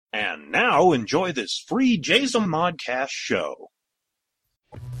And now enjoy this free Jason Modcast show.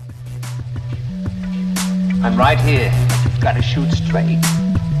 I'm right here. You've got to shoot straight.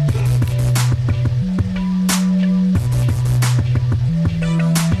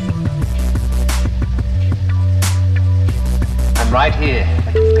 I'm right here.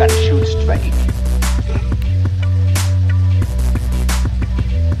 You've got to shoot straight.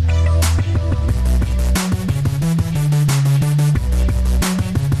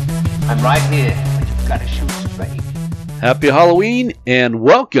 I'm right here. You've got to shoot straight. Happy Halloween and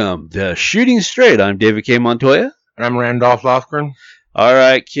welcome to Shooting Straight. I'm David K. Montoya. And I'm Randolph Lofgren. All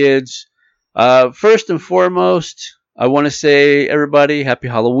right, kids. First and foremost, I want to say, everybody, happy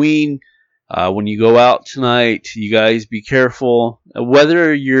Halloween. When you go out tonight, you guys be careful.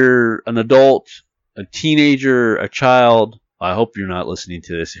 Whether you're an adult, a teenager, a child, I hope you're not listening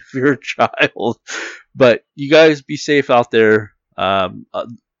to this if you're a child. But you guys be safe out there.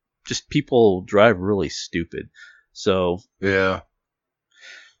 Just people drive really stupid. So yeah,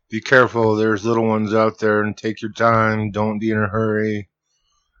 be careful. There's little ones out there, and take your time. Don't be in a hurry.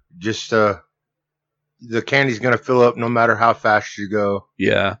 Just the candy's gonna fill up no matter how fast you go.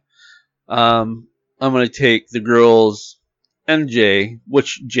 Yeah. I'm gonna take the girls and Jay,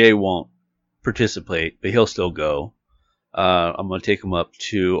 which Jay won't participate, but he'll still go. I'm gonna take them up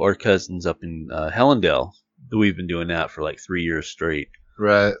to our cousins up in Hellendale. We've been doing that for like 3 years straight.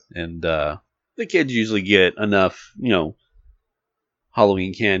 Right. And the kids usually get enough,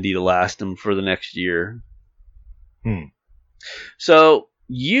 Halloween candy to last them for the next year. So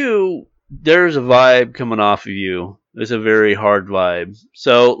there's a vibe coming off of you. It's a very hard vibe.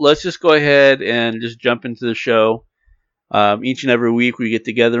 So let's just go ahead and just jump into the show. Each and every week we get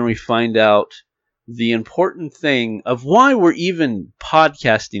together and we find out the important thing of why we're even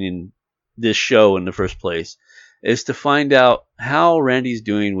podcasting in this show in the first place is to find out how Randy's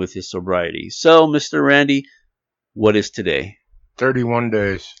doing with his sobriety. So, Mr. Randy, what is today? 31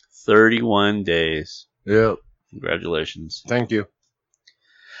 days. 31 days. Yep. Congratulations. Thank you.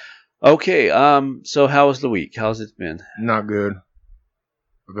 Okay, so how was the week? How's it been? Not good.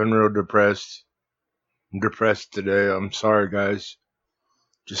 I've been real depressed. I'm depressed today. I'm sorry, guys.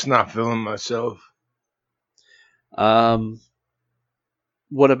 Just not feeling myself. What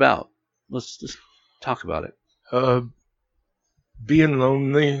about? Let's just talk about it. Being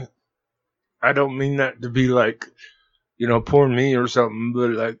lonely. I don't mean that to be like, poor me or something, but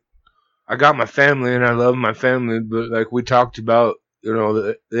like, I got my family and I love my family, but like we talked about,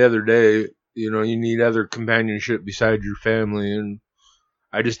 the other day, you need other companionship besides your family, and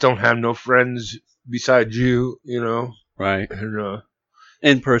I just don't have no friends besides you, Right. And,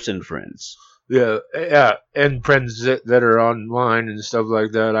 in-person friends. Yeah, and friends that are online and stuff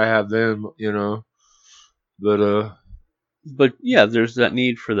like that. I have them, But yeah, there's that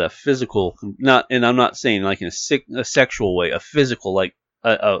need for the physical, and I'm not saying like in a sexual way, a physical, like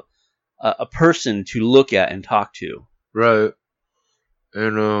a person to look at and talk to. Right.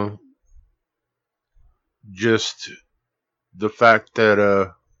 And just the fact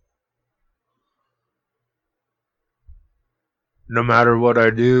that no matter what I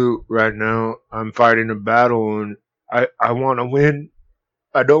do right now, I'm fighting a battle, and I want to win.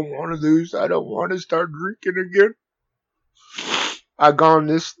 I don't want to lose. I don't want to start drinking again. I've gone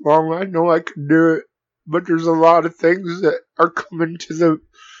this long. I know I can do it. But there's a lot of things that are coming to the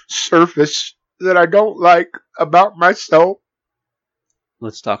surface that I don't like about myself.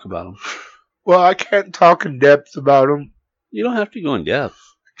 Let's talk about them. Well, I can't talk in depth about them. You don't have to go in depth.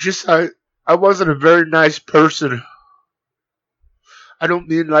 Just I wasn't a very nice person. I don't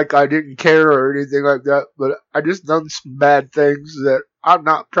mean like I didn't care or anything like that, but I just done some bad things that I'm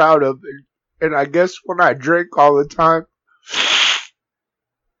not proud of. And I guess when I drink all the time,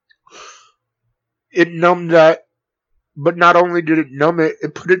 it numbed that. But not only did it numb it,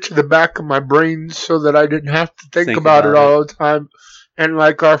 it put it to the back of my brain so that I didn't have to think about it all the time. And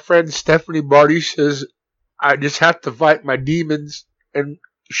like our friend Stephanie Barty says, I just have to fight my demons. And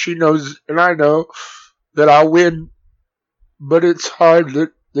she knows, and I know, that I'll win. But it's hard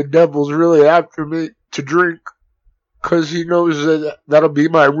that the devil's really after me to drink, because he knows that that'll be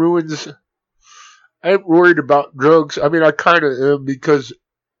my ruins. I ain't worried about drugs. I mean, I kind of am, because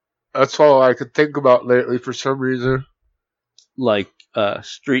that's all I could think about lately for some reason. Like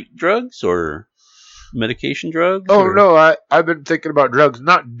street drugs or medication drugs? Oh, no, I've been thinking about drugs,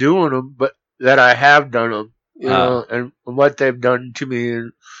 not doing them, but that I have done them, know, and what they've done to me.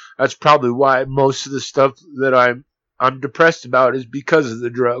 And that's probably why most of the stuff that I'm depressed about is because of the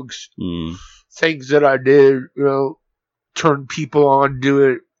drugs. Things that I did, turn people on,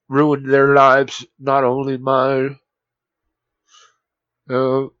 do it, ruin their lives, not only mine.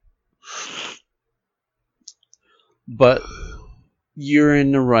 But you're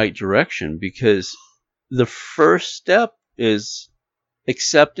in the right direction because the first step is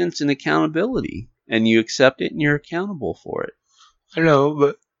acceptance and accountability. And you accept it and you're accountable for it. I know,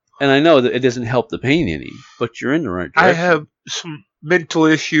 but... And I know that it doesn't help the pain any, but you're in the right direction. I have some mental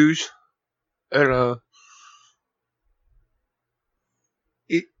issues. And,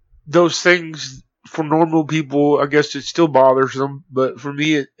 those things, for normal people, I guess it still bothers them. But for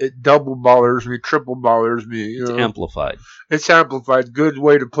me, it double bothers me, triple bothers me. You know? It's amplified. It's amplified. Good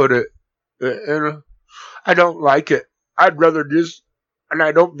way to put it. And I don't like it. I'd rather just, and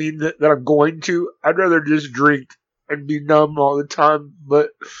I don't mean that I'm going to, I'd rather just drink and be numb all the time.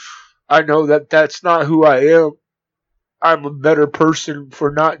 But I know that that's not who I am. I'm a better person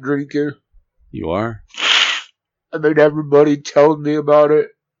for not drinking. You are? I mean, everybody tells me about it.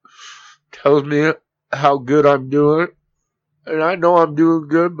 Tells me how good I'm doing. And I know I'm doing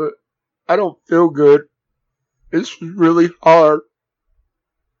good, but I don't feel good. It's really hard.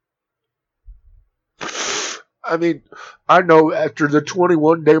 I mean, I know after the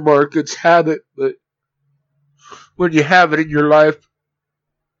 21-day mark, it's habit, but when you have it in your life,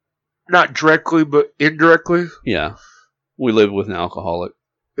 not directly, but indirectly. Yeah. We live with an alcoholic.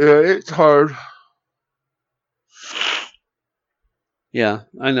 Yeah, it's hard. Yeah,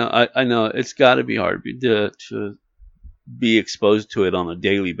 I know. I know it's got to be hard to be exposed to it on a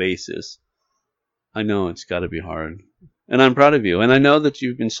daily basis. I know it's got to be hard, and I'm proud of you. And I know that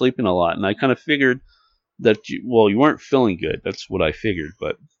you've been sleeping a lot. And I kind of figured that you weren't feeling good. That's what I figured.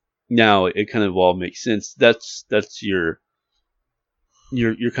 But now it kind of all makes sense. That's you're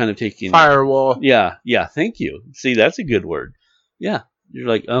kind of taking firewall. Yeah. Thank you. See, that's a good word. Yeah, you're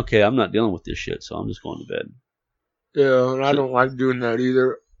like, okay, I'm not dealing with this shit, so I'm just going to bed. Yeah, and I don't like doing that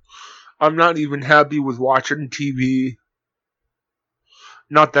either. I'm not even happy with watching TV.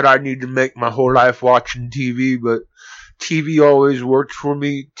 Not that I need to make my whole life watching TV, but TV always worked for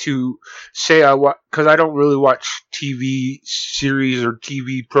me to say because I don't really watch TV series or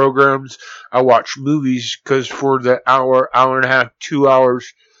TV programs. I watch movies because for the hour and a half, 2 hours,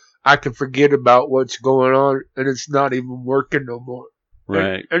 I can forget about what's going on and it's not even working no more.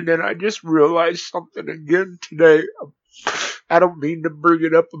 Right. And then I just realized something again today. I don't mean to bring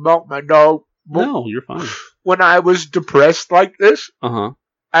it up about my dog. No, you're fine. When I was depressed like this,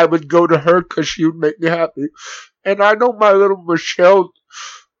 I would go to her because she would make me happy. And I know my little Michelle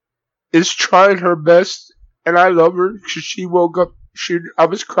is trying her best, and I love her because she woke up. I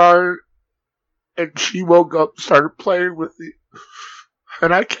was crying, and she woke up, started playing with me,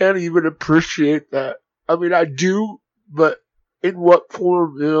 and I can't even appreciate that. I mean, I do, but in what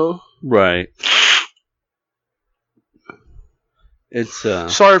form, you know? Right. It's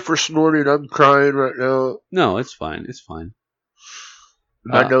sorry for snorting. I'm crying right now. No, it's fine. It's fine.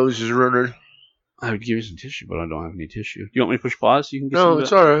 My nose is running. I would give you some tissue, but I don't have any tissue. Do you want me to push pause so you can get No,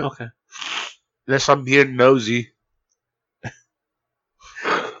 it's alright. Okay. Unless I'm being nosy.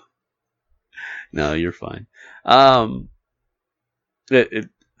 No, you're fine. I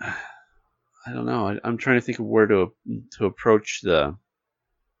don't know. I'm trying to think of where to approach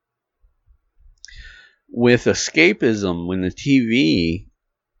with escapism when the TV.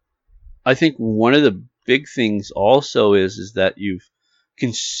 I think one of the big things also is that you've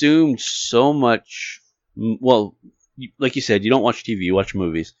consumed so much. Well, like you said, you don't watch TV, you watch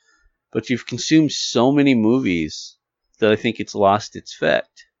movies, but you've consumed so many movies that I think it's lost its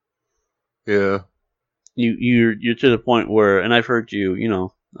effect. Yeah. You're to the point where, and I've heard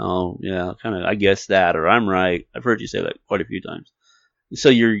you, oh yeah, kind of, I guess that, or I'm right. I've heard you say that quite a few times. So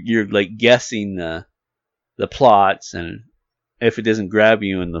you're like guessing the plots, and if it doesn't grab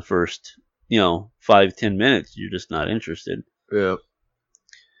you in the first 5-10 minutes, you're just not interested. Yeah.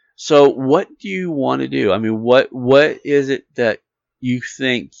 So what do you want to do? I mean, what is it that you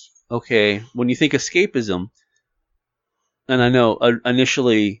think? Okay, when you think escapism, and I know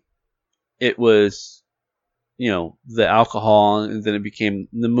initially it was the alcohol, and then it became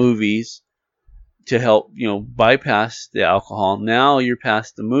the movies to help bypass the alcohol. Now you're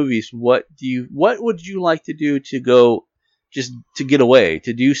past the movies. What would you like to do to go, just to get away,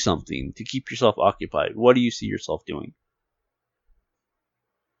 to do something, to keep yourself occupied? What do you see yourself doing?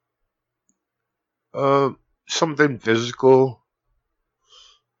 Something physical.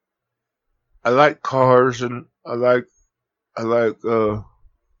 I like cars, and I like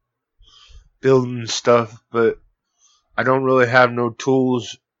building stuff, but I don't really have no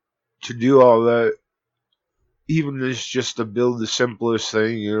tools to do all that. Even if it's just to build the simplest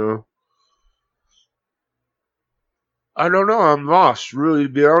thing, I don't know. I'm lost, really, to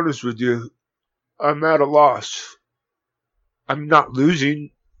be honest with you. I'm at a loss. I'm not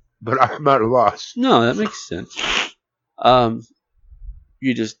losing. but I'm at a loss. No, that makes sense.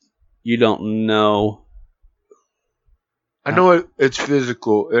 You don't know. I know it's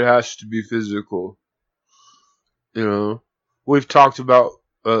physical. It has to be physical. You know, we've talked about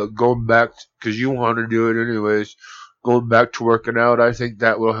going back because you want to do it anyways. Going back to working out, I think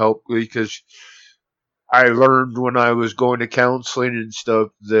that will help because I learned when I was going to counseling and stuff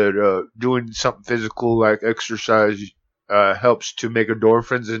that doing something physical like exercise helps to make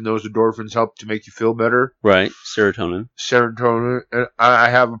endorphins, and those endorphins help to make you feel better. Right, serotonin. Serotonin. And I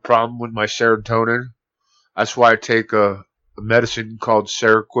have a problem with my serotonin. That's why I take a medicine called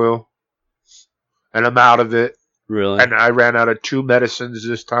Seroquel, and I'm out of it. Really? And I ran out of 2 medicines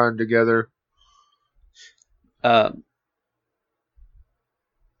this time together.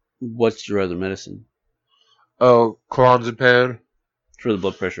 What's your other medicine? Oh, clonazepam. For the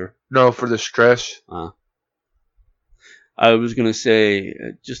blood pressure? No, for the stress. I was gonna say,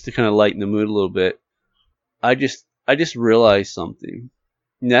 just to kind of lighten the mood a little bit, I just realized something.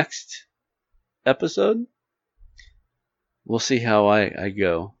 Next episode, we'll see how I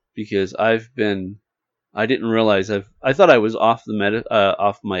go, because I didn't realize I thought I was off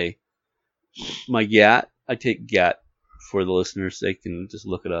off my GAT. I take GAT for the listeners. They can just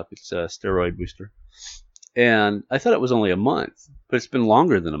look it up. It's a steroid booster. And I thought it was only a month, but it's been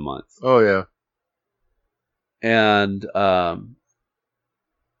longer than a month. Oh, yeah. And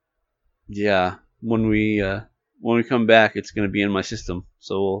yeah, when we come back, it's going to be in my system.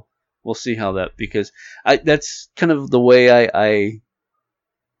 So we'll see how that, because that's kind of the way I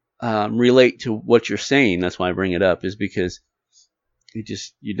relate to what you're saying. That's why I bring it up, is because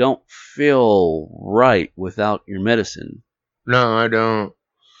you don't feel right without your medicine. No, I don't.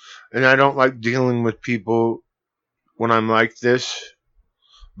 And I don't like dealing with people when I'm like this,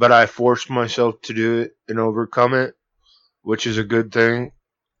 but I force myself to do it and overcome it, which is a good thing.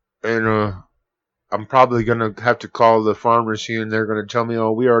 And I'm probably going to have to call the pharmacy, and they're going to tell me,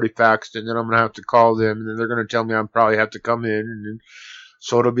 oh, we already faxed it, and then I'm going to have to call them, and then they're going to tell me I probably have to come in, and then,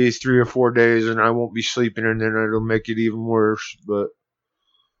 so it'll be 3 or 4 days, and I won't be sleeping, and then it'll make it even worse. But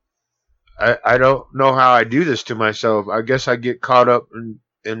I don't know how I do this to myself. I guess I get caught up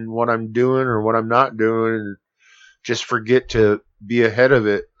in what I'm doing or what I'm not doing, and just forget to be ahead of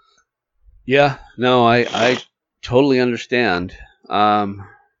it. Yeah, no, I totally understand.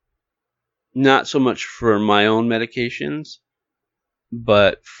 Not so much for my own medications,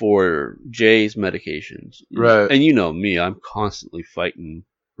 but for Jay's medications. Right. And you know me, I'm constantly fighting.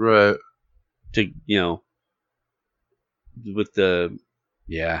 Right. To, with the,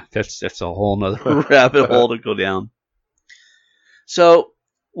 yeah, that's a whole nother rabbit hole to go down. So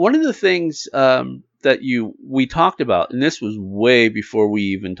one of the things that we talked about, and this was way before we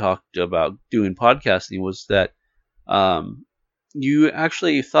even talked about doing podcasting, was that you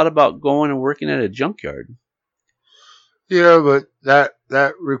actually thought about going and working at a junkyard. Yeah, but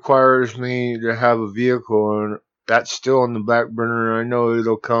that requires me to have a vehicle, and that's still on the back burner. I know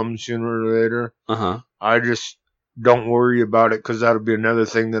it'll come sooner or later. I just don't worry about it, because that'll be another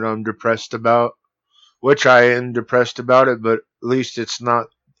thing that I'm depressed about, which I am depressed about it, but at least it's not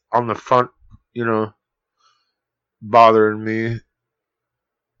on the front, bothering me.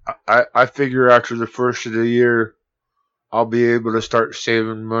 I figure after the first of the year, I'll be able to start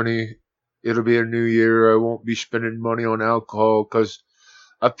saving money. It'll be a new year. I won't be spending money on alcohol, because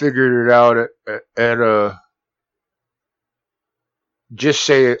I figured it out at just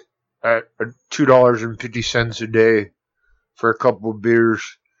say at $2.50 a day for a couple of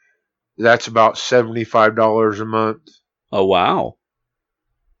beers. That's about $75 a month. Oh, wow.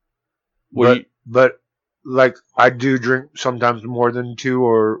 But like, I do drink sometimes more than 2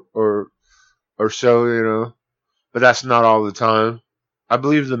 or so, but that's not all the time. I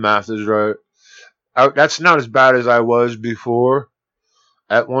believe the math is right. That's not as bad as I was before.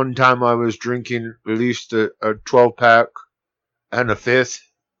 At one time, I was drinking at least a 12-pack and a fifth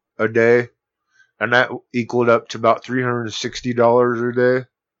a day, and that equaled up to about $360 a day.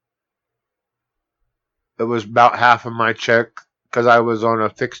 It was about half of my check, because I was on a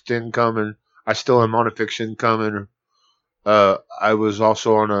fixed income, and I still am on a fixed income, and I was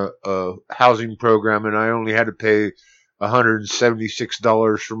also on a housing program, and I only had to pay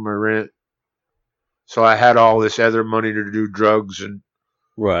 $176 for my rent. So I had all this other money to do drugs, and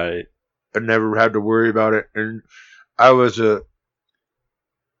right. I never had to worry about it. And I was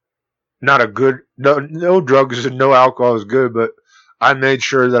not a good, no drugs and no alcohol is good, but I made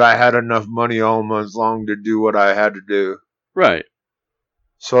sure that I had enough money all month long to do what I had to do. Right.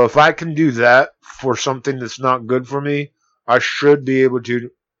 So if I can do that for something that's not good for me, I should be able to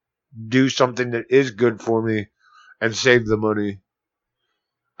do something that is good for me and save the money.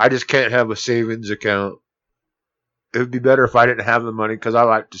 I just can't have a savings account. It would be better if I didn't have the money because I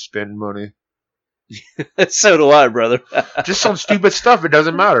like to spend money. So do I, brother. Just some stupid stuff. It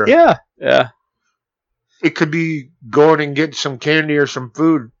doesn't matter. Yeah. Yeah. It could be going and getting some candy or some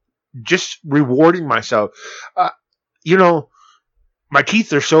food. Just rewarding myself. My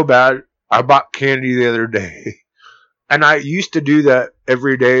teeth are so bad. I bought candy the other day. And I used to do that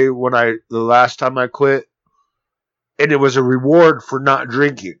every day the last time I quit. And it was a reward for not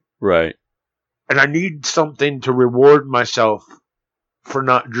drinking. Right. And I need something to reward myself for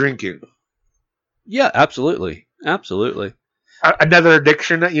not drinking. Yeah, absolutely. Absolutely. Another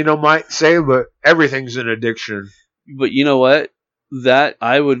addiction that might say, but everything's an addiction. But you know what? That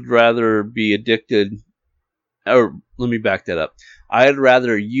I would rather be addicted, or let me back that up. I'd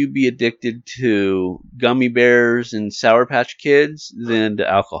rather you be addicted to gummy bears and Sour Patch Kids than to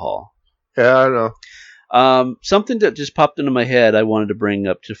alcohol. Yeah, I know. Something that just popped into my head I wanted to bring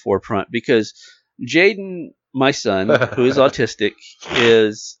up to forefront because Jaden, my son, who is autistic,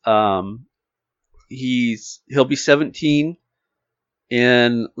 is he'll be 17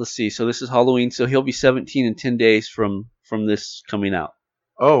 in, let's see, so this is Halloween, so he'll be 17 in 10 days from this coming out.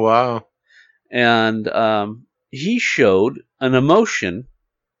 Oh, wow. And he showed an emotion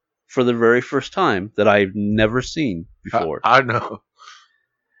for the very first time that I've never seen before. I know.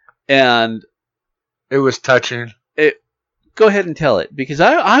 And it was touching. Go ahead and tell it, because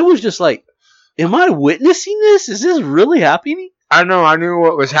I was just like, am I witnessing this? Is this really happening? I know. I knew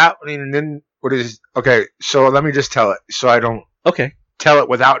what was happening, and then okay, so let me just tell it so I don't tell it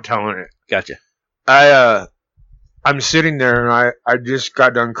without telling it. Gotcha. I'm sitting there, and I just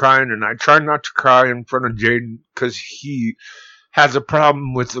got done crying, and I try not to cry in front of Jaden because he has a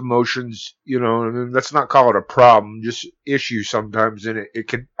problem with emotions. I mean, let's not call it a problem, just issues sometimes, and it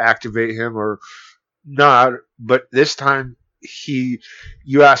can activate him or not. But this time,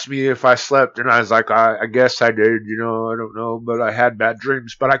 you asked me if I slept, and I was like, I guess I did. I don't know, but I had bad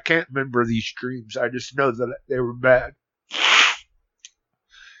dreams. But I can't remember these dreams. I just know that they were bad.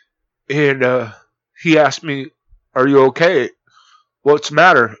 And he asked me, "Are you okay? What's the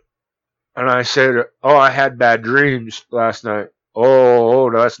matter?" And I said, "Oh, I had bad dreams last night."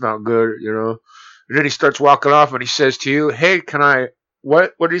 Oh, that's not good, And then he starts walking off, and he says to you, "Hey, can I?"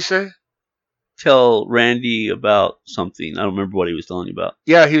 What did he say? Tell Randy about something. I don't remember what he was telling you about.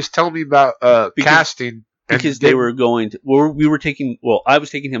 Yeah, he was telling me about casting. Because they were going to. Well, I was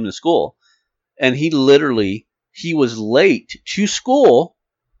taking him to school, and he was late to school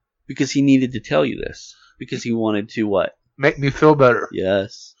because he needed to tell you this. Because he wanted to what? Make me feel better.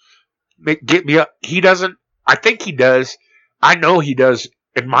 Yes. Get me up. He doesn't. I think he does. I know he does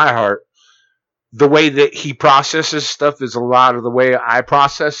in my heart. The way that he processes stuff is a lot of the way I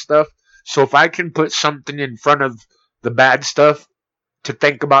process stuff. So if I can put something in front of the bad stuff to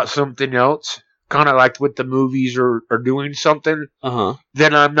think about something else, kind of like with the movies or doing something,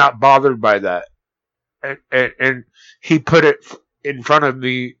 then I'm not bothered by that. And he put it in front of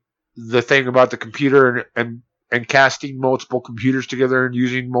me, the thing about the computer and casting multiple computers together and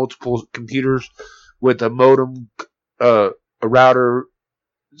using multiple computers with a modem, a router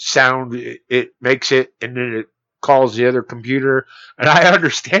sound, it makes it, and then it calls the other computer. And I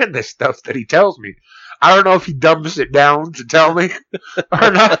understand this stuff that he tells me. I don't know if he dumps it down to tell me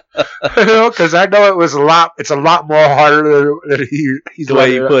or not, because I know it's a lot more harder than he's the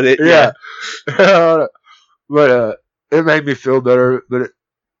way you put it. Yeah. But it made me feel better. But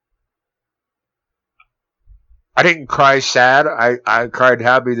I didn't cry sad. I cried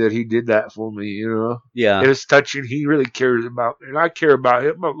happy that he did that for me, Yeah. It was touching. He really cares about me, and I care about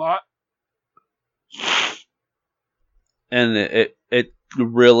him a lot. And it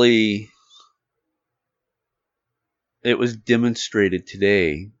really, it was demonstrated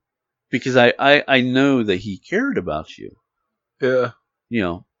today because I know that he cared about you.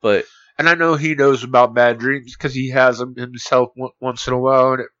 Yeah. But. And I know he knows about bad dreams because he has them himself once in a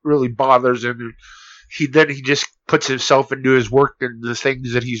while, and it really bothers him. And he just puts himself into his work and the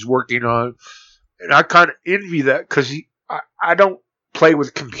things that he's working on. And I kind of envy that because I don't play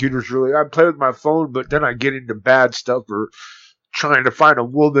with computers really. I play with my phone, but then I get into bad stuff or trying to find a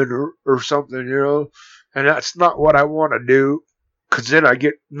woman or something, and that's not what I want to do, because then I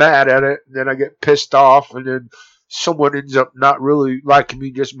get mad at it, and then I get pissed off, and then someone ends up not really liking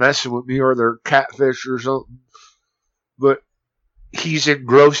me, just messing with me, or they're catfish or something. But he's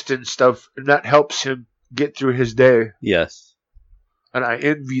engrossed in stuff, and that helps him get through his day. Yes. And I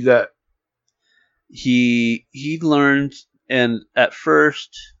envy that. He learned, and at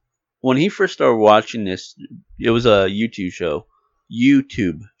first, when he first started watching this, it was a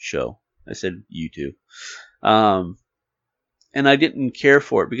YouTube show. I said YouTube. and I didn't care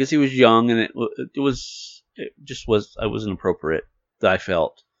for it because he was young, and it just was I wasn't appropriate that I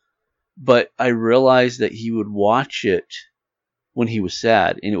felt. But I realized that he would watch it when he was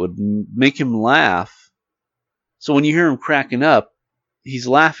sad, and it would make him laugh. So when you hear him cracking up, he's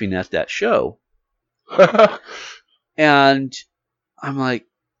laughing at that show. And I'm like,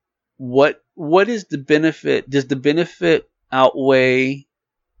 what is the benefit? Does the benefit outweigh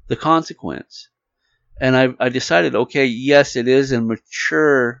the consequence? And I decided, okay, yes, it is a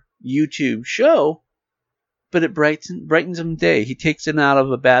mature YouTube show, but it brightens him day. He takes him out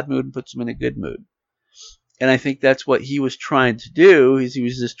of a bad mood and puts him in a good mood. And I think that's what he was trying to do. Is he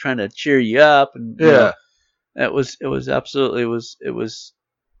was just trying to cheer you up, and it was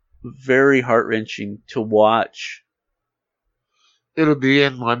very heart-wrenching to watch. It'll be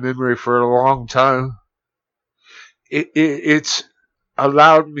in my memory for a long time. It's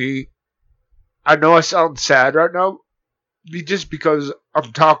allowed me. I know I sound sad right now, just because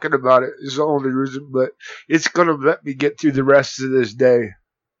I'm talking about it is the only reason, but it's gonna let me get through the rest of this day.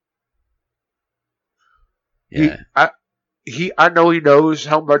 Yeah. I know he knows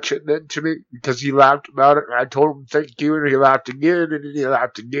how much it meant to me because he laughed about it, and I told him thank you, and he laughed again, and then he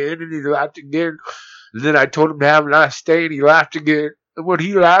laughed again, and he laughed again. And then I told him to have a nice day, and he laughed again. And when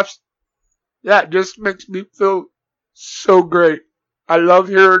he laughs, that just makes me feel so great. I love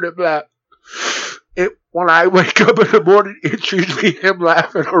hearing him laugh. When I wake up in the morning, it's usually him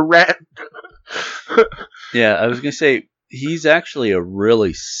laughing or ranting. Yeah, I was going to say, he's actually a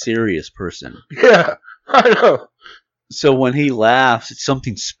really serious person. Yeah, I know. So when he laughs, it's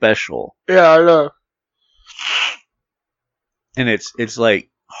something special. Yeah, I know. And it's like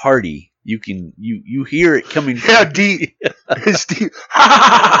hearty. You hear it coming. Yeah, deep. It's deep.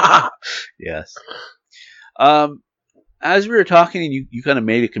 Yes. As we were talking, and you kind of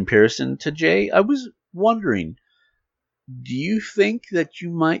made a comparison to Jay, I was wondering, do you think that you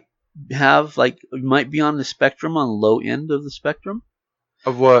might be on the spectrum, on the low end of the spectrum?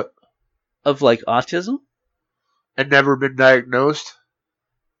 Of what? Of like autism? And never been diagnosed?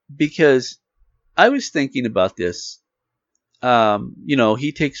 Because I was thinking about this.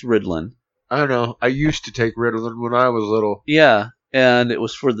 He takes Ritalin. I know. I used to take Ritalin when I was little. Yeah, and it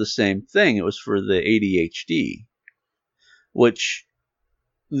was for the same thing. It was for the ADHD, which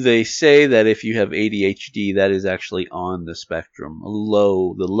they say that if you have ADHD, that is actually on the spectrum, the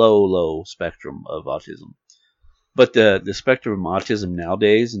low spectrum of autism. But the spectrum of autism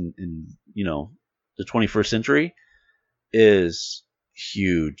nowadays, in the 21st century, is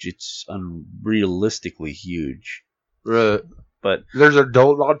huge. It's unrealistically huge. Right. But there's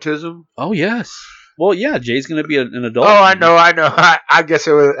adult autism? Oh, yes. Well, yeah, Jay's going to be an adult. Oh, I know. I guess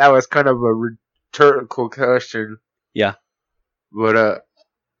that was kind of a rhetorical question. Yeah. But,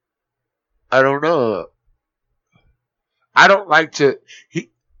 I don't know. I don't like to...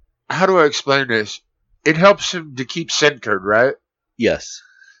 how do I explain this? It helps him to keep centered, right? Yes.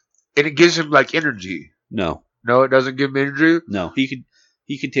 And it gives him, like, energy. No. No, it doesn't give him energy? No. He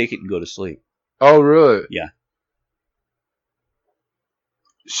could take it and go to sleep. Oh, really? Yeah.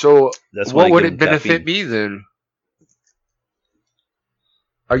 So, that's what would it benefit me then?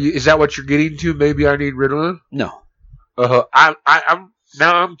 Is that what you're getting to? Maybe I need Ritalin? No.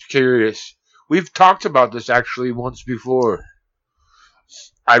 I'm curious. We've talked about this actually once before.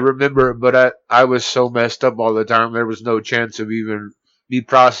 I remember, but I was so messed up all the time. There was no chance of even me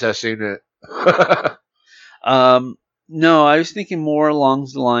processing it. No, I was thinking more along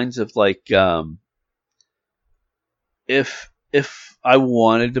the lines of like, if I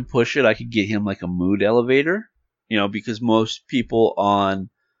wanted to push it, I could get him like a mood elevator, because most people on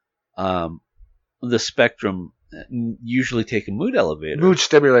the spectrum usually take a mood elevator. Mood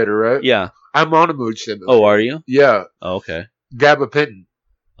stimulator, right? Yeah. I'm on a mood stimulator. Oh, are you? Yeah. Oh, okay. Gabapentin.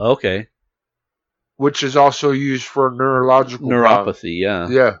 Okay. Which is also used for neurological neuropathy. Yeah.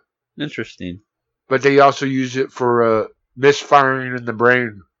 Yeah. Interesting. But they also use it for misfiring in the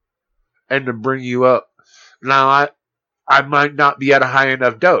brain and to bring you up. Now, I might not be at a high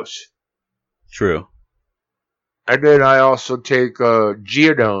enough dose. True. And then I also take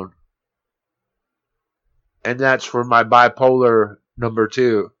Geodone. And that's for my bipolar number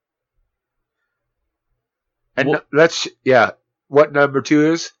 2. And what number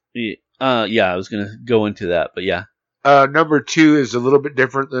 2 is? Yeah, I was going to go into that, but yeah. Number 2 is a little bit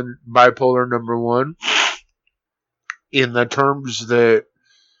different than bipolar number 1. In the terms that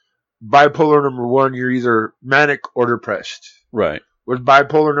bipolar number 1, you're either manic or depressed. Right. With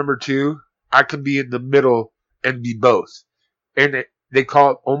bipolar number 2, I can be in the middle and be both. And they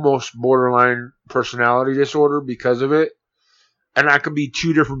call it almost borderline personality disorder because of it. And I could be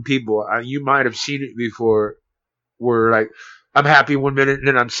 2 different people. You might have seen it before where like I'm happy 1 minute, and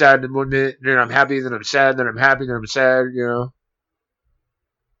then I'm sad in 1 minute, and then I'm happy, and then I'm sad, and then I'm happy, and then I'm sad, you know?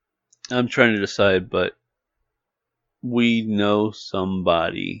 I'm trying to decide, but we know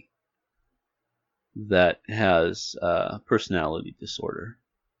somebody that has personality disorder.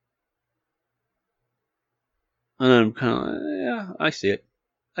 And I'm kind of like, yeah, I see it.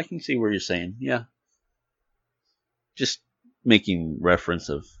 I can see where you're saying, yeah. Just making reference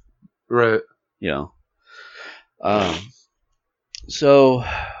of, Right. you know. So,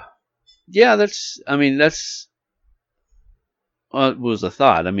 yeah, that's what was the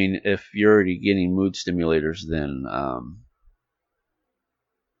thought. I mean, if you're already getting mood stimulators, then,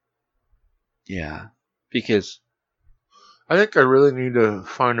 yeah, because I think I really need to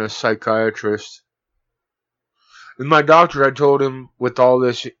find a psychiatrist. And my doctor, I told him with all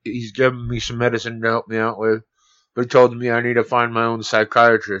this, he's given me some medicine to help me out with. But he told me I need to find my own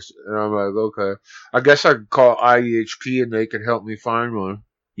psychiatrist. And I'm like, okay. I guess I could call IEHP and they can help me find one.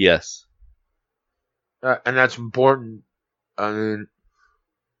 yes, And that's important. I mean,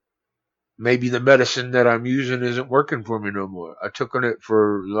 maybe the medicine that I'm using isn't working for me no more. I took on it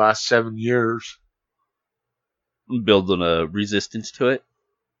for the last 7 years. building a resistance to it.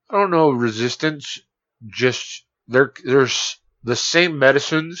 I don't know resistance. Just there's the same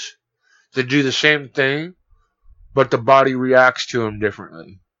medicines that do the same thing, but the body reacts to them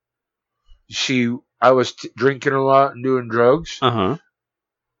differently. You see, I was drinking a lot and doing drugs,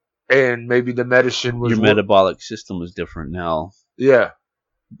 and maybe the medicine was your metabolic system was different now. Yeah.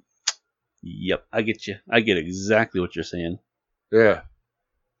 Yep, I get you. I get exactly what you're saying. Yeah.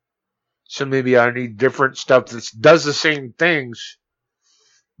 So maybe I need different stuff that does the same things,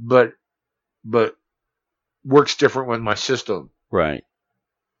 but works different with my system. Right.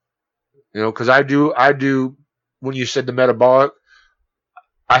 You know, because I do. When you said the metabolic,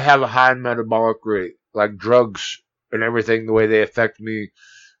 I have a high metabolic rate. Like drugs and everything, the way they affect me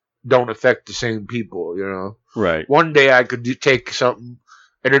don't affect the same people. You know. Right. One day I could take something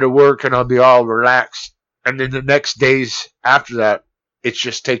and it'll work and I'll be all relaxed, and then the next days after that, it's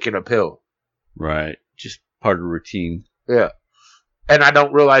just taking a pill. Right. Just part of routine. Yeah. And I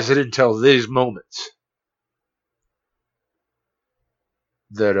don't realize it until these moments.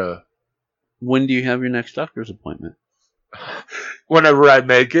 That when do you have your next doctor's appointment? Whenever I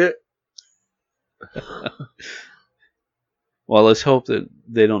make it. Well, let's hope that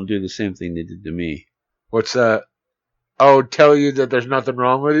they don't do the same thing they did to me. What's that? Oh, tell you that there's nothing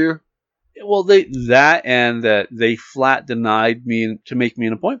wrong with you? Well, and that they flat denied me to make me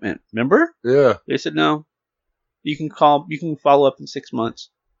an appointment. Remember? Yeah. They said no. You can follow up in 6 months.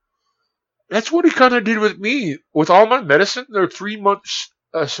 That's what he kind of did with me. With all my medicine, they're 3 months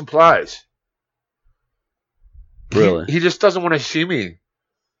supplies. Really? He just doesn't want to see me.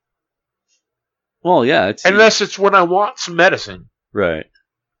 Well, yeah. Unless it's when I want some medicine. Right.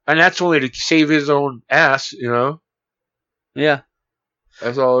 And that's only to save his own ass, you know? Yeah.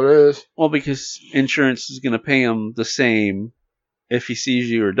 That's all it is. Well, because insurance is going to pay him the same if he sees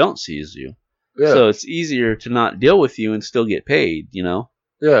you or don't sees you. Yeah. So it's easier to not deal with you and still get paid, you know?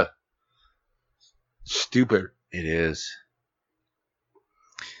 Yeah. Stupid. It is.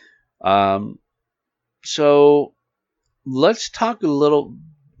 So let's talk a little,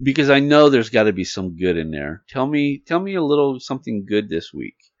 because I know there's got to be some good in there. Tell me a little something good this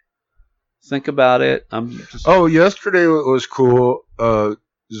week. Think about it. Yesterday was cool.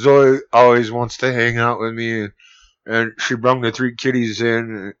 Zoe always wants to hang out with me, and she brought the 3 kitties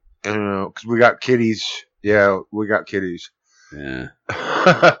in, and because we got kitties. Yeah, we got kitties. Yeah.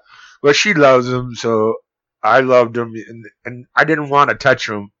 But she loves them, so I loved them, and I didn't want to touch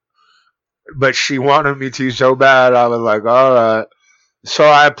them, but she wanted me to so bad. I was like, all right. So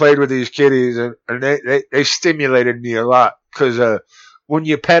I played with these kitties, and they stimulated me a lot, because when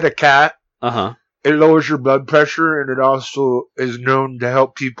you pet a cat, it lowers your blood pressure, and it also is known to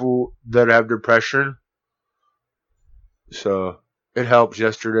help people that have depression. So it helps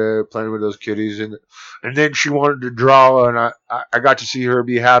yesterday playing with those kitties, and then she wanted to draw, and I got to see her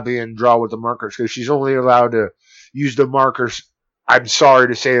be happy and draw with the markers, because she's only allowed to use the markers. I'm sorry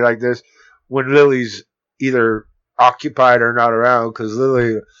to say it like this, when Lily's either occupied or not around, because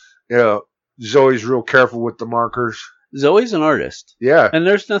Lily, Zoe's real careful with the markers. Zoe's an artist. Yeah. And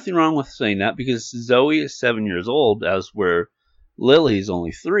there's nothing wrong with saying that, because Zoe is 7 years old, as where Lily's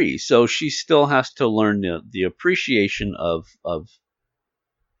only 3. So she still has to learn the appreciation of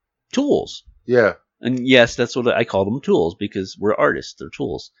tools. Yeah. And yes, that's what I call them, tools, because we're artists. They're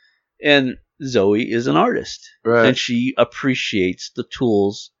tools. And Zoe is an artist. Right. And she appreciates the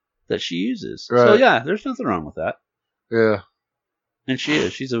tools that she uses. Right. So yeah, there's nothing wrong with that. Yeah. And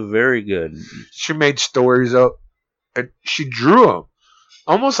she's a very good. She made stories up. and she drew them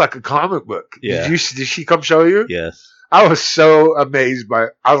almost like a comic book. Yeah. Did she come show you? Yes. I was so amazed by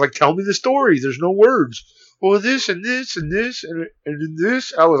it. I was like, tell me the story. There's no words. Well, this and this and this and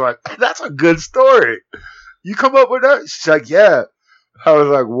this. I was like, that's a good story. You come up with that? She's like, yeah. I was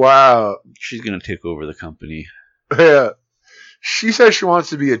like, wow. She's going to take over the company. Yeah. She says she wants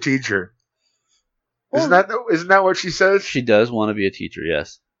to be a teacher. Isn't that what she says? She does want to be a teacher,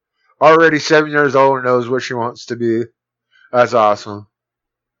 yes. Already 7 years old and knows what she wants to be. That's awesome.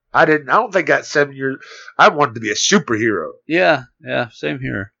 I don't think at 7 years. I wanted to be a superhero. Yeah, same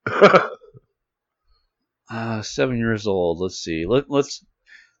here. 7 years old. Let's see. Let's.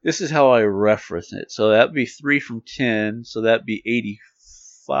 This is how I reference it. So that'd be 3 from 10. So that'd be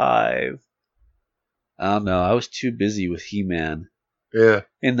 85. I don't know. I was too busy with He-Man. Yeah.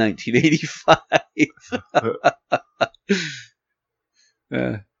 In 1985.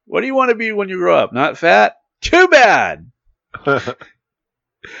 What do you want to be when you grow up? Not fat? Too bad.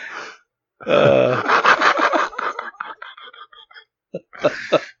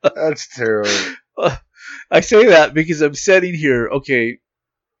 That's terrible. I say that because I'm sitting here. Okay,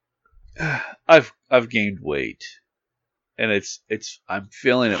 I've gained weight, and I'm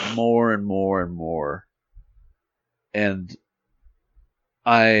feeling it more and more and more, and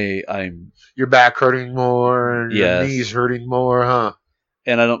I'm your back hurting more, and yes. Your knees hurting more, huh?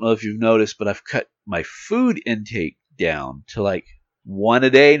 And I don't know if you've noticed, but I've cut my food intake down to like 1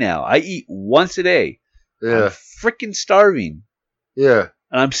 a day now. I eat once a day. Yeah. I'm freaking starving. Yeah.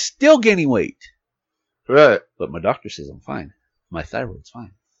 And I'm still gaining weight. Right. But my doctor says I'm fine. My thyroid's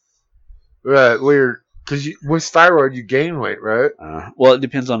fine. Right. Weird. Because with thyroid, you gain weight, right? Well, it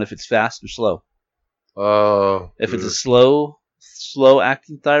depends on if it's fast or slow. Oh. If it's a slow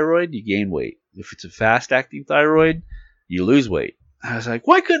acting thyroid, you gain weight. If it's a fast acting thyroid, you lose weight. I was like,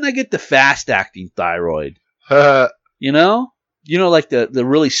 why couldn't I get the fast acting thyroid? You know, like the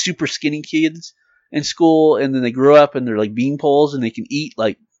really super skinny kids in school, and then they grow up and they're like bean poles and they can eat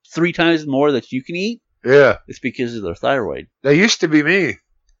like 3 times more that you can eat. Yeah. It's because of their thyroid. That used to be me.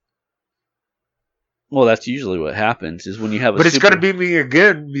 Well, that's usually what happens is when you have But it's going to be me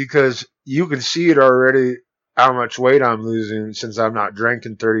again because you can see it already how much weight I'm losing since I'm not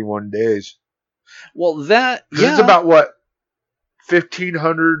drinking 31 days. Well, yeah. It's about what?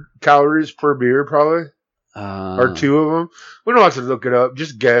 1,500 calories per beer, probably? Or 2 of them? We don't have to look it up.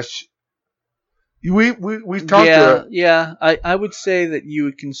 Just guess. We've talked to it. Yeah. I would say that you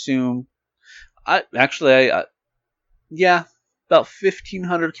would consume... about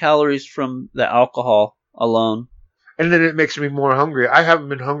 1,500 calories from the alcohol alone. And then it makes me more hungry. I haven't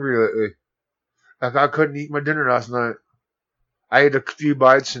been hungry lately. Like I couldn't eat my dinner last night. I ate a few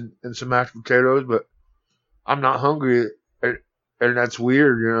bites and some mashed potatoes, but I'm not hungry. And that's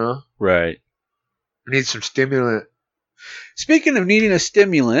weird, you know? Right. I need some stimulant. Speaking of needing a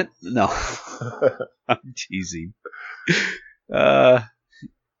stimulant, no. I'm teasing.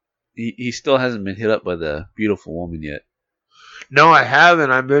 He still hasn't been hit up by the beautiful woman yet. No, I haven't.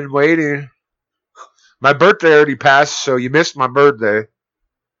 I've been waiting. My birthday already passed, so you missed my birthday.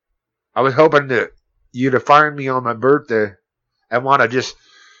 I was hoping that you to find me on my birthday and want to just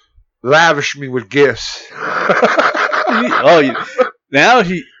lavish me with gifts. Now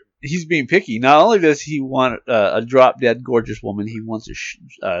he's being picky. Not only does he want a drop-dead gorgeous woman, he wants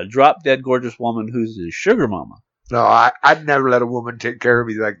a drop-dead gorgeous woman who's his sugar mama. No, I'd never let a woman take care of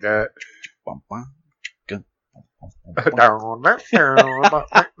me like that.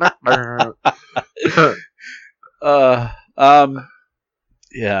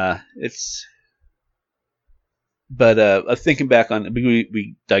 Yeah, it's. But thinking back on,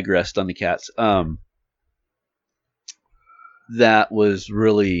 we digressed on the cats. That was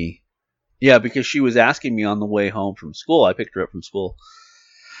really, because she was asking me on the way home from school. I picked her up from school,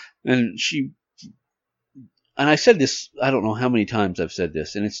 and I said this. I don't know how many times I've said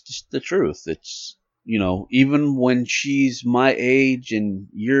this, and it's just the truth. It's, even when she's my age and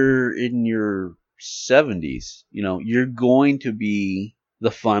you're in your 70s, you're going to be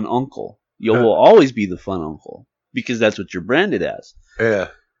the fun uncle. You will always be the fun uncle because that's what you're branded as. Yeah.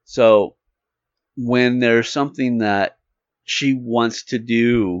 So when there's something that she wants to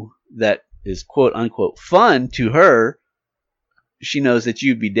do that is quote unquote fun to her, she knows that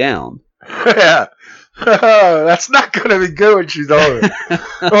you'd be down. Yeah. That's not going to be good when she's older.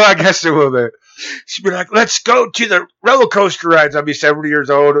 Well, I guess it will be. She'd be like, let's go to the roller coaster rides. I'll be 70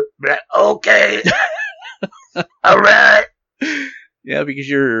 years old. Be like, okay. All right. Yeah, because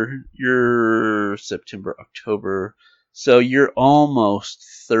you're September, October. So you're almost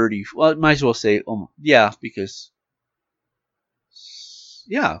 30. Well, I might as well say, because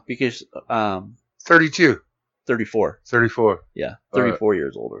 32. 34. 34. Yeah, 34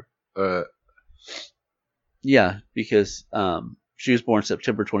 years older. Yeah, because she was born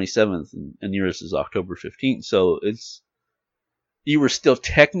September 27th and yours is October 15th. So you were still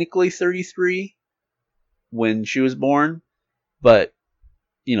technically 33 when she was born, but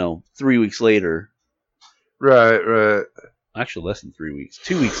 3 weeks later. Right. Actually, less than 3 weeks.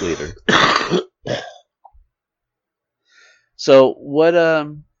 2 weeks later. So what?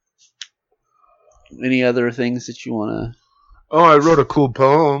 Any other things that you want to? Oh, I wrote a cool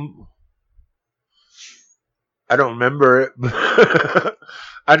poem. I don't remember it, but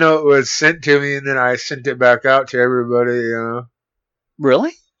I know it was sent to me, and then I sent it back out to everybody.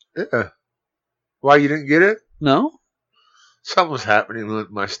 Really? Yeah. Why, you didn't get it? No. Something was happening with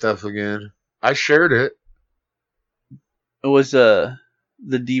my stuff again. I shared it. It was the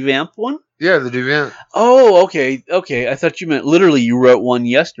Devamp one? Yeah, the Devamp. Oh, okay. I thought you meant literally you wrote one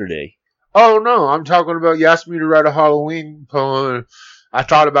yesterday. Oh, no. I'm talking about you asked me to write a Halloween poem. And I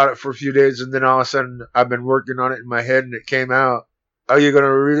thought about it for a few days, and then all of a sudden I've been working on it in my head, and it came out. Are you going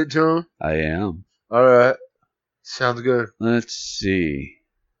to read it to him? I am. All right. Sounds good. Let's see.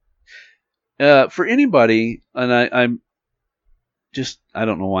 For anybody, and I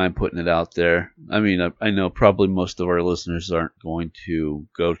don't know why I'm putting it out there. I mean, I know probably most of our listeners aren't going to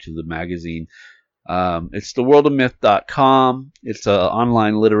go to the magazine. It's theworldofmyth.com. It's an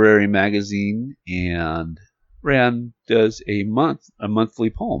online literary magazine, and Rand does a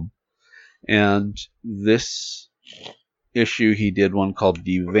monthly poem. And this issue, he did one called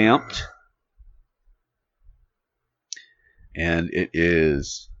Devamped. And it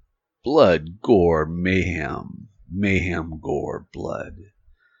is blood, gore, mayhem. Mayhem, gore, blood.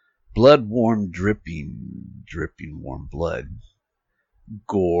 Blood, warm, dripping, dripping, warm blood.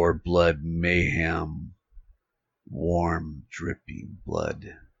 Gore, blood, mayhem. Warm, dripping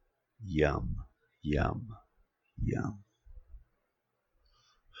blood. Yum, yum, yum.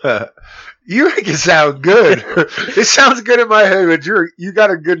 You make it sound good. It sounds good in my head, but you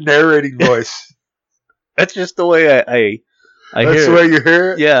got a good narrating voice. That's just the way I That's hear the way you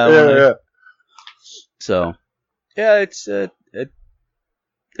hear it? Yeah. So, yeah,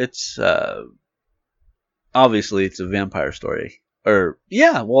 it's obviously it's a vampire story. Or,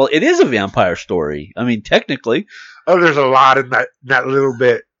 yeah, well, it is a vampire story. I mean, technically. Oh, there's a lot in that little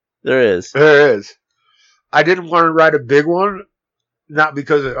bit. There is. There is. I didn't want to write a big one, not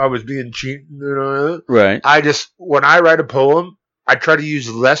because I was being cheating, Right. When I write a poem, I try to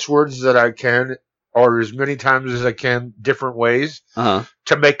use less words that I can, or as many times as I can, different ways,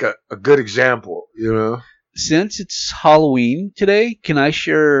 to make a good example, Since it's Halloween today, can I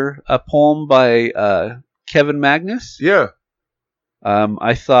share a poem by Kevin Magnus? Yeah.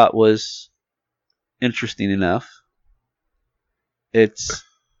 I thought was interesting enough. It's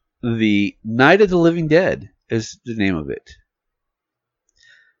The Night of the Living Dead is the name of it.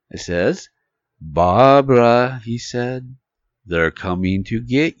 It says, "Barbara," he said, "they're coming to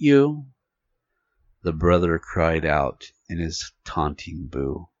get you." The brother cried out in his taunting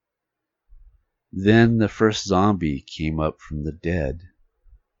boo. Then the first zombie came up from the dead,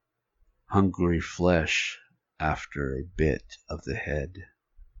 hungry flesh after a bit of the head.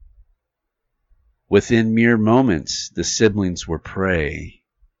 Within mere moments, the siblings were prey,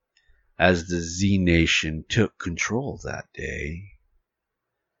 as the Z Nation took control that day.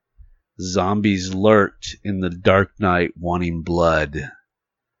 Zombies lurked in the dark night wanting blood,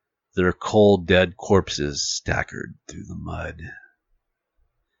 their cold dead corpses staggered through the mud.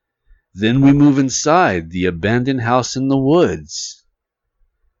 Then we move inside the abandoned house in the woods.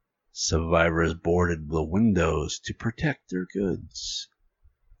 Survivors boarded the windows to protect their goods.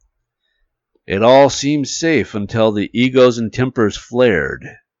 It all seemed safe until the egos and tempers flared,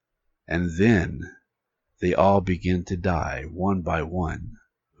 and then they all began to die one by one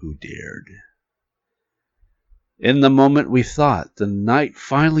who dared. In the moment we thought the night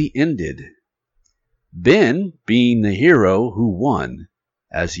finally ended, Ben being the hero who won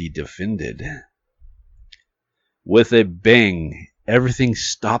as he defended. With a bang, everything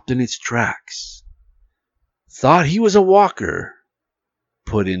stopped in its tracks. Thought he was a walker,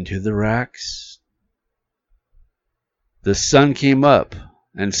 put into the racks. The sun came up,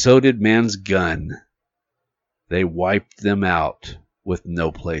 and so did man's gun. They wiped them out with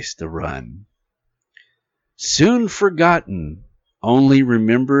no place to run. Soon forgotten, only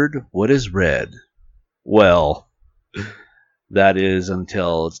remembered what is read. Well, that is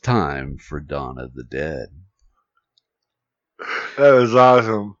until it's time for Dawn of the Dead. That was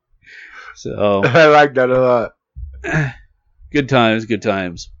awesome. So I like that a lot. Good times, good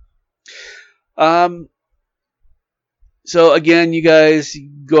times. So again, you guys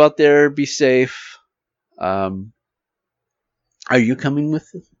go out there, be safe. Are you coming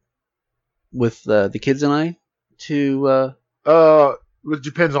with the kids and I to? It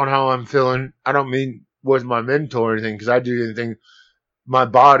depends on how I'm feeling. I don't mean with my mentor or anything, because I do anything. My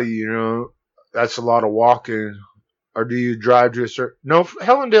body, that's a lot of walking. Or do you drive to a certain? No,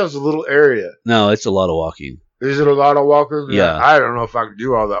 Hellendale's a little area. No, it's a lot of walking. Is it a lot of walking? Yeah. I don't know if I could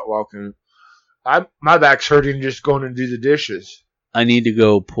do all that walking. My back's hurting just going to do the dishes. I need to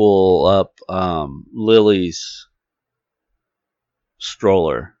go pull up Lily's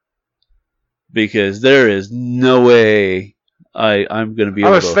stroller because there is no way I'm going to be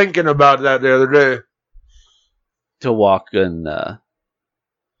able I was thinking about that the other day. To walk and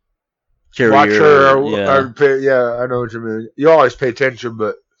carry watch her. Yeah. I know what you mean. You always pay attention,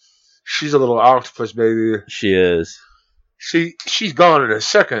 but she's a little octopus, baby. She is. She's gone in a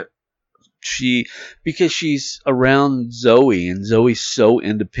second. Because she's around Zoe, and Zoe's so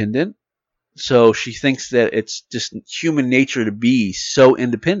independent, so she thinks that it's just human nature to be so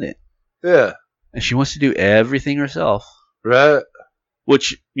independent. Yeah. And she wants to do everything herself. Right.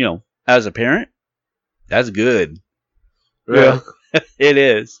 Which, as a parent, that's good. Yeah. It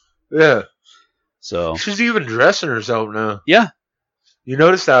is. Yeah. So she's even dressing herself now. Yeah. You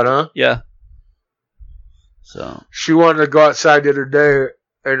noticed that, huh? Yeah. So she wanted to go outside the other day,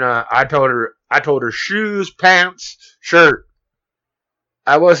 and I told her shoes, pants, shirt.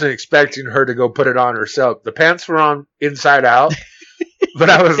 I wasn't expecting her to go put it on herself. The pants were on inside out, but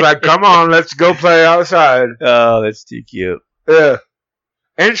I was like, "Come on, let's go play outside." Oh, that's too cute. Yeah.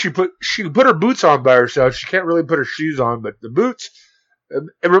 And she put her boots on by herself. She can't really put her shoes on, but the boots,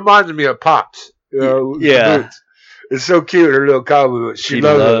 it reminds me of Pops. Yeah. The boots. It's so cute, her little cowboy boots. She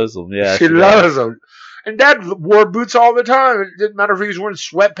loves them. Yeah, she loves them. And Dad wore boots all the time. It didn't matter if he was wearing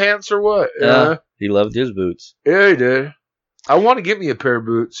sweatpants or what. Yeah, he loved his boots. Yeah, he did. I want to get me a pair of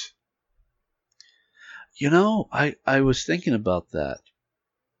boots. I was thinking about that.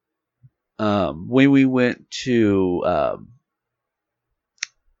 When we went to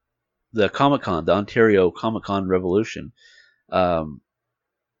the Comic-Con, the Ontario Comic-Con Revolution,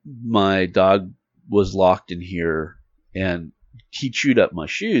 my dog was locked in here, and he chewed up my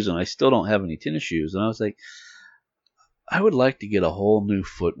shoes, and I still don't have any tennis shoes. And I was like, I would like to get a whole new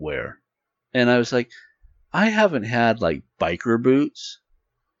footwear. And I was like, I haven't had like biker boots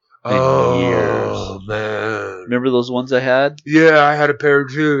in years. Oh, man. Remember those ones I had? Yeah, I had a pair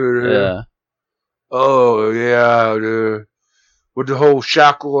too. Dude. Yeah. Oh, yeah, dude. With the whole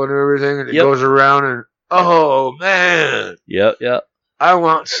shackle and everything, and it goes around, and oh, man. Yep. I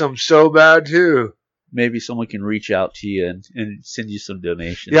want some so bad too. Maybe someone can reach out to you and send you some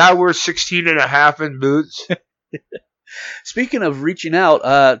donations. Yeah, I wear 16 and a half in boots. Speaking of reaching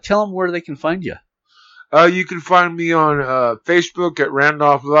out, tell them where they can find you. You can find me on Facebook at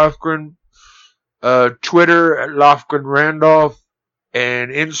Randolph Lofgren, Twitter at Lofgren Randolph,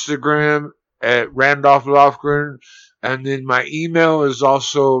 and Instagram at Randolph Lofgren. And then my email is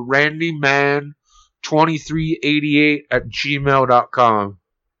also randyman2388 at gmail.com.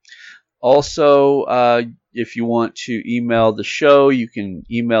 Also, if you want to email the show, you can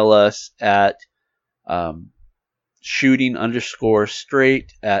email us at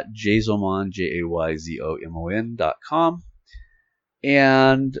shooting_straight at jayzomon, JAYZOMON.com.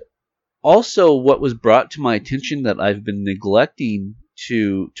 And also, what was brought to my attention that I've been neglecting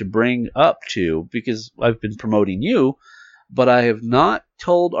to bring up to, because I've been promoting you, but I have not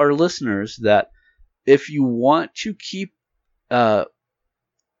told our listeners that if you want to keep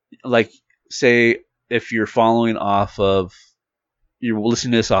like, say, if you're following off of, you're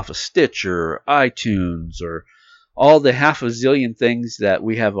listening to this off of Stitcher or iTunes or all the half a zillion things that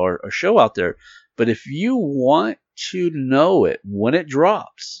we have our show out there. But if you want to know it when it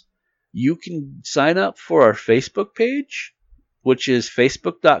drops, you can sign up for our Facebook page, which is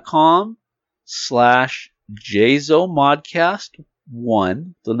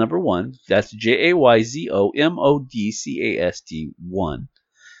facebook.com/JayzoModcast1, the number 1. That's JAYZOMODCAST1.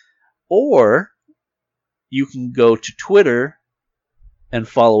 Or you can go to Twitter and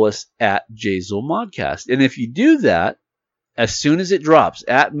follow us at JayzoModcast. And if you do that, as soon as it drops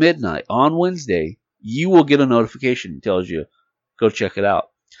at midnight on Wednesday, you will get a notification that tells you, go check it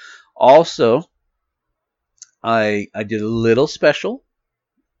out. Also, I did a little special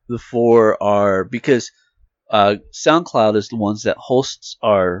because SoundCloud is the ones that hosts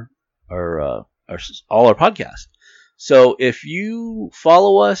all our podcasts. So if you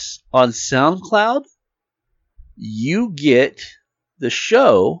follow us on SoundCloud, you get the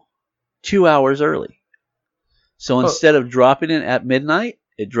show 2 hours early. So instead of dropping it at midnight,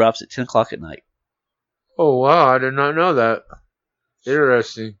 it drops at 10 o'clock at night. Oh, wow. I did not know that.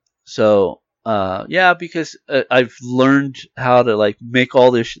 Interesting. So Yeah, because I've learned how to like make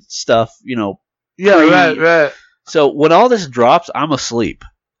all this stuff, Yeah, right. So when all this drops, I'm asleep.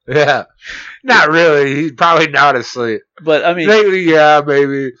 Yeah. Not really. He's probably not asleep. But I mean, lately, yeah,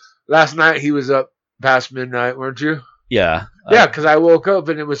 maybe. Last night he was up past midnight, weren't you? yeah. Yeah, because I woke up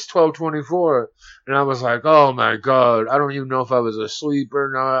and it was 12:24, and I was like, "Oh my god, I don't even know if I was asleep or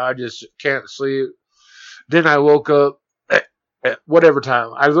not. I just can't sleep." Then I woke up at whatever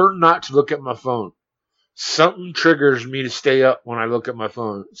time. I learned not to look at my phone. Something triggers me to stay up when I look at my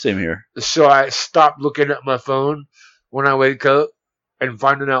phone. Same here. So I stopped looking at my phone when I wake up and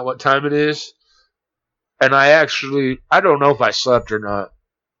finding out what time it is. And I don't know if I slept or not.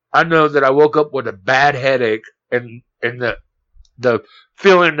 I know that I woke up with a bad headache and the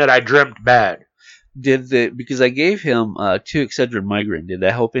feeling that I dreamt bad. Because I gave him 2 Excedrin migraine. Did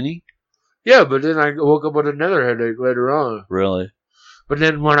that help any? Yeah, but then I woke up with another headache later on. Really? But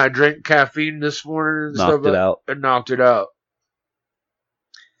then when I drank caffeine this morning and Knocked it out. it knocked it out.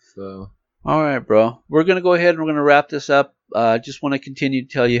 So. All right, bro. We're gonna go ahead and we're gonna wrap this up. I just want to continue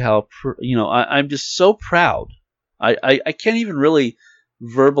to tell you how I'm just so proud. I can't even really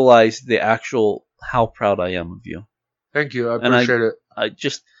verbalize the actual how proud I am of you. Thank you. I appreciate it. I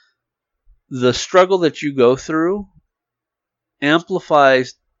just the struggle that you go through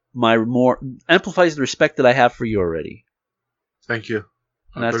amplifies the respect that I have for you already. Thank you.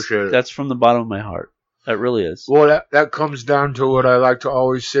 I appreciate it. That's from the bottom of my heart. That really is. Well, that comes down to what I like to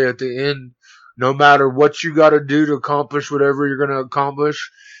always say at the end. No matter what you got to do to accomplish whatever you're going to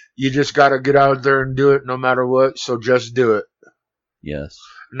accomplish, you just got to get out there and do it no matter what. So just do it. Yes.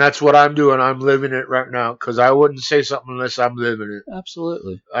 And that's what I'm doing. I'm living it right now because I wouldn't say something unless I'm living it.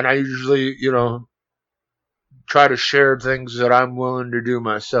 Absolutely. And I usually, try to share things that I'm willing to do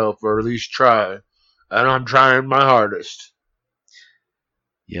myself, or at least try. And I'm trying my hardest.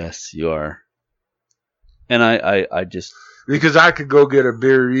 Yes, you are. And I just... Because I could go get a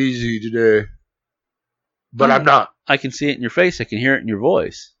beer easy today. But I'm not. I can see it in your face. I can hear it in your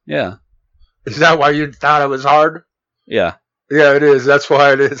voice. Yeah. Is that why you thought it was hard? Yeah. Yeah, it is. That's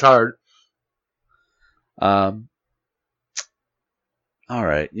why it is hard. All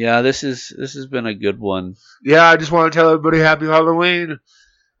right. Yeah, this has been a good one. Yeah, I just want to tell everybody Happy Halloween.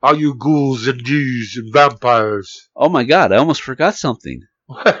 All you ghouls and Jews and vampires. Oh my God, I almost forgot something.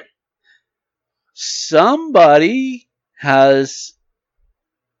 What? Somebody has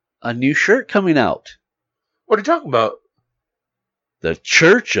a new shirt coming out. What are you talking about? The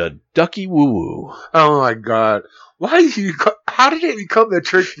Church of Ducky Woo Woo. Oh my God. How did it become the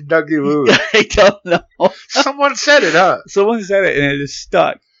Church of Ducky Woo Woo? I don't know. Someone said it, huh? Someone said it and it just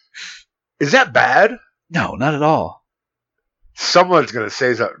stuck. Is that bad? No, not at all. Someone's going to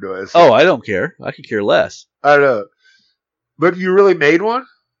say something to us. Oh, I don't care. I could care less. I know. But you really made one?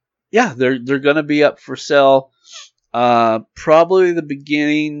 Yeah, they're going to be up for sale probably the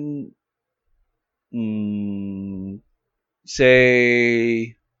beginning,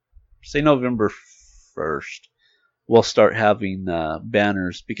 say November 1st. We'll start having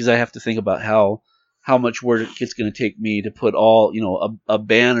banners because I have to think about how much work it's going to take me to put all, a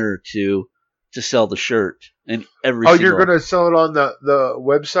banner to sell the shirt and every. Oh, you're going to sell it on the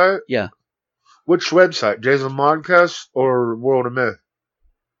website? Yeah. Which website? Jason Modcast or World of Myth?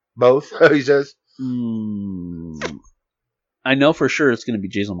 Both, he says. I know for sure it's going to be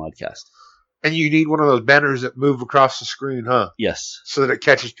Jason Modcast. And you need one of those banners that move across the screen, huh? Yes. So that it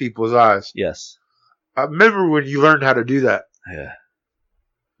catches people's eyes. Yes. I remember when you learned how to do that. Yeah.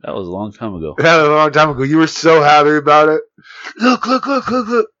 That was a long time ago. That was a long time ago. You were so happy about it. Look.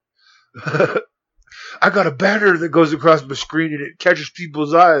 I got a banner that goes across my screen and it catches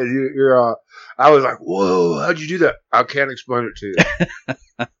people's eyes. I was like, whoa, how'd you do that? I can't explain it to you.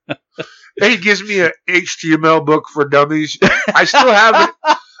 And he gives me an HTML book for dummies. I still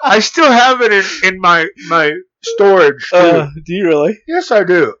have it in my storage too. Do you really? Yes, I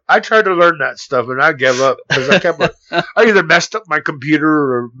do. I tried to learn that stuff and I gave up because I either messed up my computer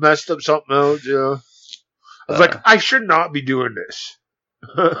or messed up something else. I was like, I should not be doing this.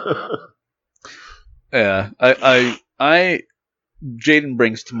 Yeah, Jaden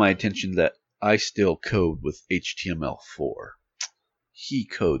brings to my attention that I still code with HTML4. He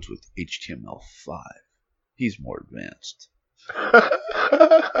codes with HTML5. He's more advanced.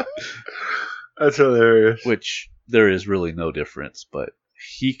 That's hilarious. Which there is really no difference, but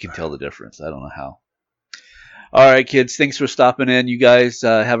he can tell the difference. I don't know how. All right, kids. Thanks for stopping in. You guys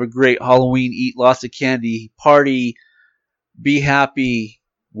have a great Halloween. Eat lots of candy. Party. Be happy.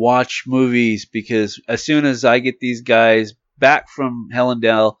 Watch movies, because as soon as I get these guys back from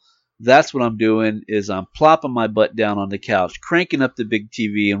Hellendale, that's what I'm doing is I'm plopping my butt down on the couch, cranking up the big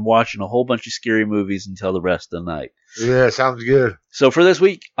TV, and watching a whole bunch of scary movies until the rest of the night. Yeah, sounds good. So for this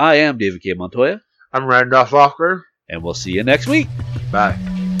week, I am David K. Montoya. I'm Randolph Walker. And we'll see you next week. Bye.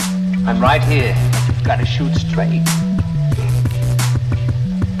 I'm right here. Gotta shoot straight.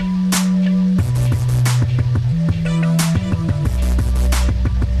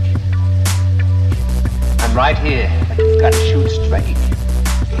 I'm right here. Gotta shoot straight.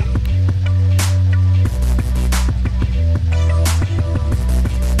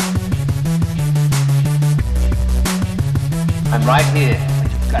 I'm right here.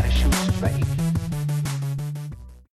 Gotta shoot